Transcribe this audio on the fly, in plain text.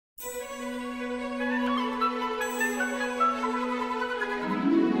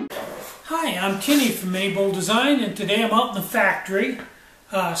Hi, I'm Tinny from minibulldesign, and today I'm out in the factory.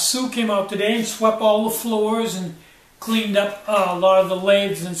 Sue came out today and swept all the floors and cleaned up a lot of the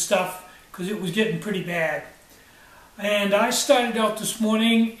lathes and stuff because it was getting pretty bad. And I started out this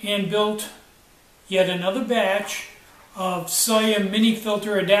morning and built yet another batch of Sawyer mini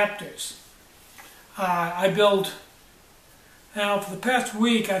filter adapters. I build, now for the past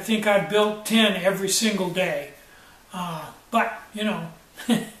week I think I've built 10 every single day. But, you know,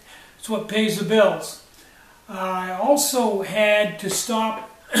 it's what pays the bills. I also had to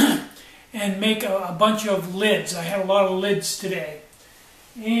stop and make a bunch of lids. I had a lot of lids today.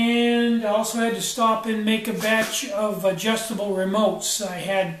 And I also had to stop and make a batch of adjustable remotes. I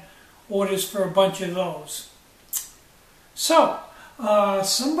had orders for a bunch of those. So,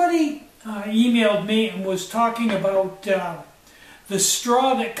 somebody emailed me and was talking about the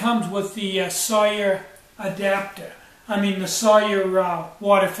straw that comes with the Sawyer adapter. I mean the Sawyer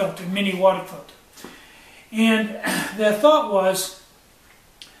water filter, mini water filter. And their thought was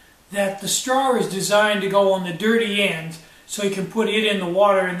that the straw is designed to go on the dirty end so you can put it in the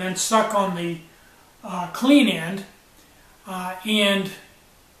water and then suck on the clean end. And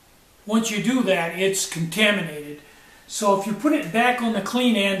once you do that, it's contaminated. So if you put it back on the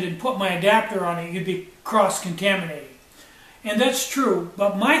clean end and put my adapter on it, you'd be cross-contaminated. And that's true,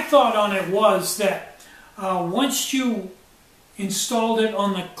 but my thought on it was that once you installed it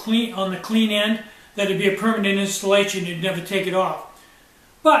on the clean end, that it'd be a permanent installation, you'd never take it off.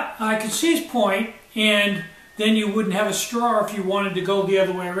 But I could see his point, and then you wouldn't have a straw if you wanted to go the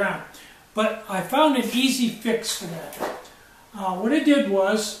other way around. But I found an easy fix for that. What I did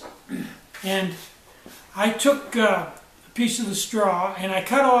was, and I took a piece of the straw and I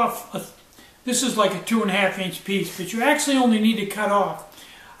cut off, this is like a 2.5 inch piece, but you actually only need to cut off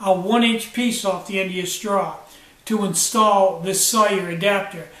a 1 inch piece off the end of your straw to install this Sawyer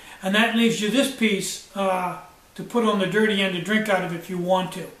adapter. And that leaves you this piece to put on the dirty end to drink out of if you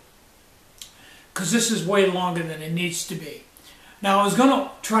want to. Because this is way longer than it needs to be. Now I was going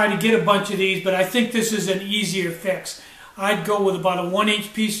to try to get a bunch of these, but I think this is an easier fix. I'd go with about a 1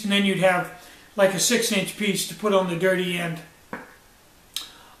 inch piece, and then you'd have like a 6 inch piece to put on the dirty end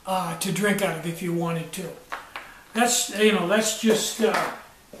to drink out of if you wanted to. That's, you know, that's just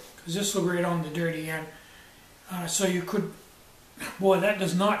because this will grate on the dirty end. So you could, boy, that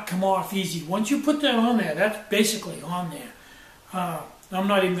does not come off easy. Once you put that on there, that's basically on there. I'm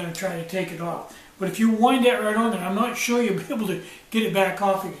not even going to try to take it off. But if you wind that right on there, I'm not sure you'll be able to get it back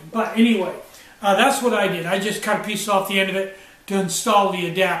off again. But anyway, that's what I did. I just cut a piece off the end of it to install the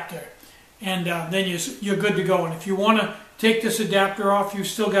adapter. And then you're good to go. And if you want to take this adapter off, you've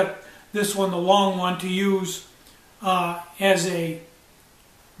still got this one, the long one, to use as a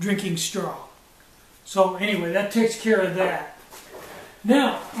drinking straw. So anyway, that takes care of that.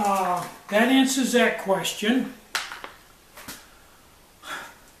 Now, that answers that question.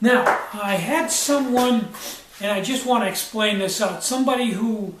 Now, I had someone, and I just want to explain this out, somebody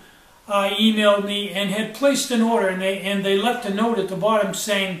who emailed me and had placed an order, and they left a note at the bottom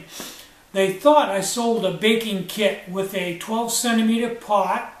saying they thought I sold a baking kit with a 12 centimeter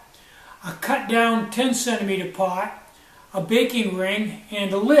pot, a cut down 10 centimeter pot, a baking ring,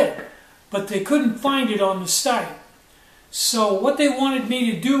 and a lid. But they couldn't find it on the site. So what they wanted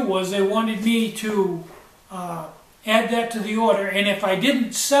me to do was they wanted me to add that to the order, and if I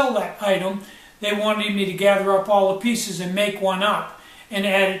didn't sell that item, they wanted me to gather up all the pieces and make one up and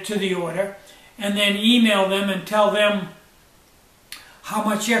add it to the order, and then email them and tell them how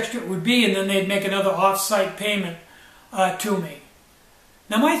much extra it would be, and then they'd make another off-site payment to me.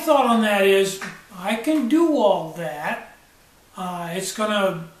 Now my thought on that is, I can do all that. It's going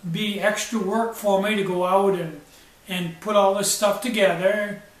to be extra work for me to go out and put all this stuff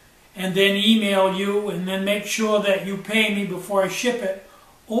together and then email you and then make sure that you pay me before I ship it.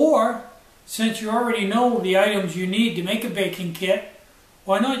 Or, since you already know the items you need to make a baking kit,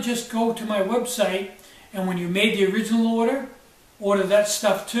 why not just go to my website, and when you made the original order that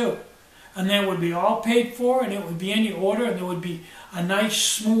stuff too. And then it would be all paid for, and it would be in the order, and there would be a nice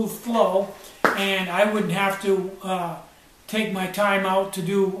smooth flow, and I wouldn't have to take my time out to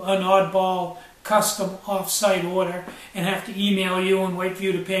do an oddball custom off-site order and have to email you and wait for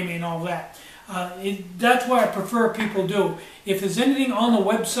you to pay me and all that. That's what I prefer people do. If there's anything on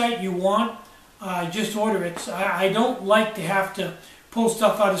the website you want, just order it. I don't like to have to pull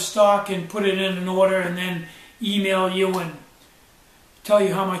stuff out of stock and put it in an order and then email you and tell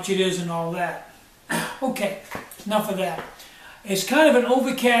you how much it is and all that. Okay, enough of that. It's kind of an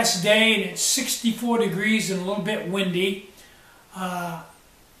overcast day, and it's 64 degrees and a little bit windy.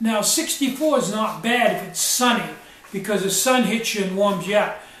 Now 64 is not bad if it's sunny, because the sun hits you and warms you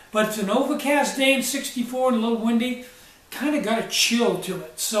up. But it's an overcast day in 64 and a little windy. Kind of got a chill to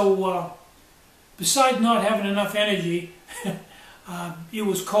it. So besides not having enough energy, it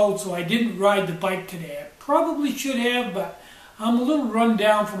was cold, so I didn't ride the bike today. I probably should have, but I'm a little run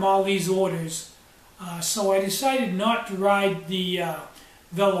down from all these orders. So I decided not to ride the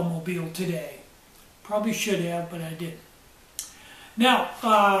Velomobile today. Probably should have, but I didn't.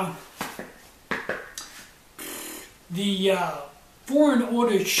 Now, the foreign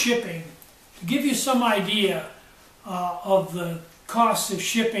order shipping, to give you some idea of the cost of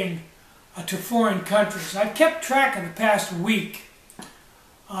shipping to foreign countries. I've kept track of the past week,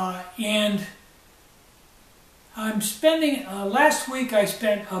 and I'm spending, last week I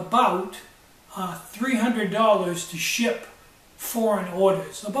spent about $300 to ship foreign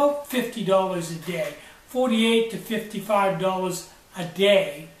orders, about $50 a day, $48 to $55 a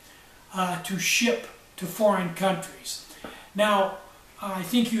day to ship to foreign countries. Now, I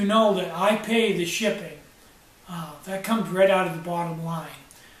think you know that I pay the shipping. That comes right out of the bottom line.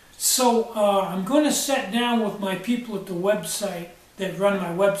 So I'm going to sit down with my people at the website that run my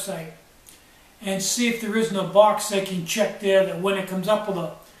website and see if there isn't a box they can check there that when it comes up with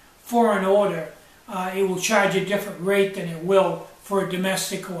a foreign order, it will charge a different rate than it will for a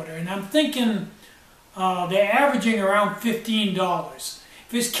domestic order. And I'm thinking they're averaging around $15.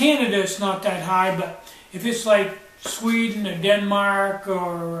 If it's Canada, it's not that high, but if it's like Sweden or Denmark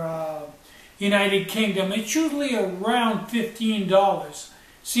or United Kingdom, it's usually around $15.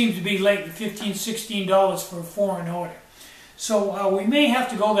 Seems to be lately $15, $16 for a foreign order. So we may have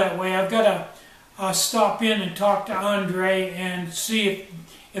to go that way. I've got to stop in and talk to Andre and see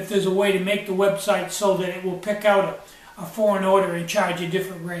if there's a way to make the website so that it will pick out a foreign order and charge a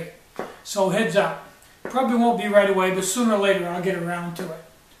different rate. So heads up. Probably won't be right away, but sooner or later I'll get around to it.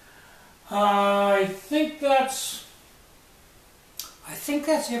 I think that's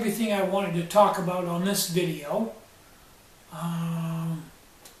everything I wanted to talk about on this video. I'm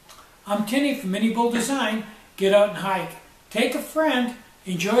Tinny from minibulldesign. Get out and hike. Take a friend.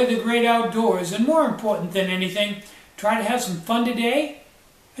 Enjoy the great outdoors. And more important than anything, try to have some fun today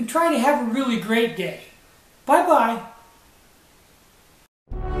and try to have a really great day. Bye-bye.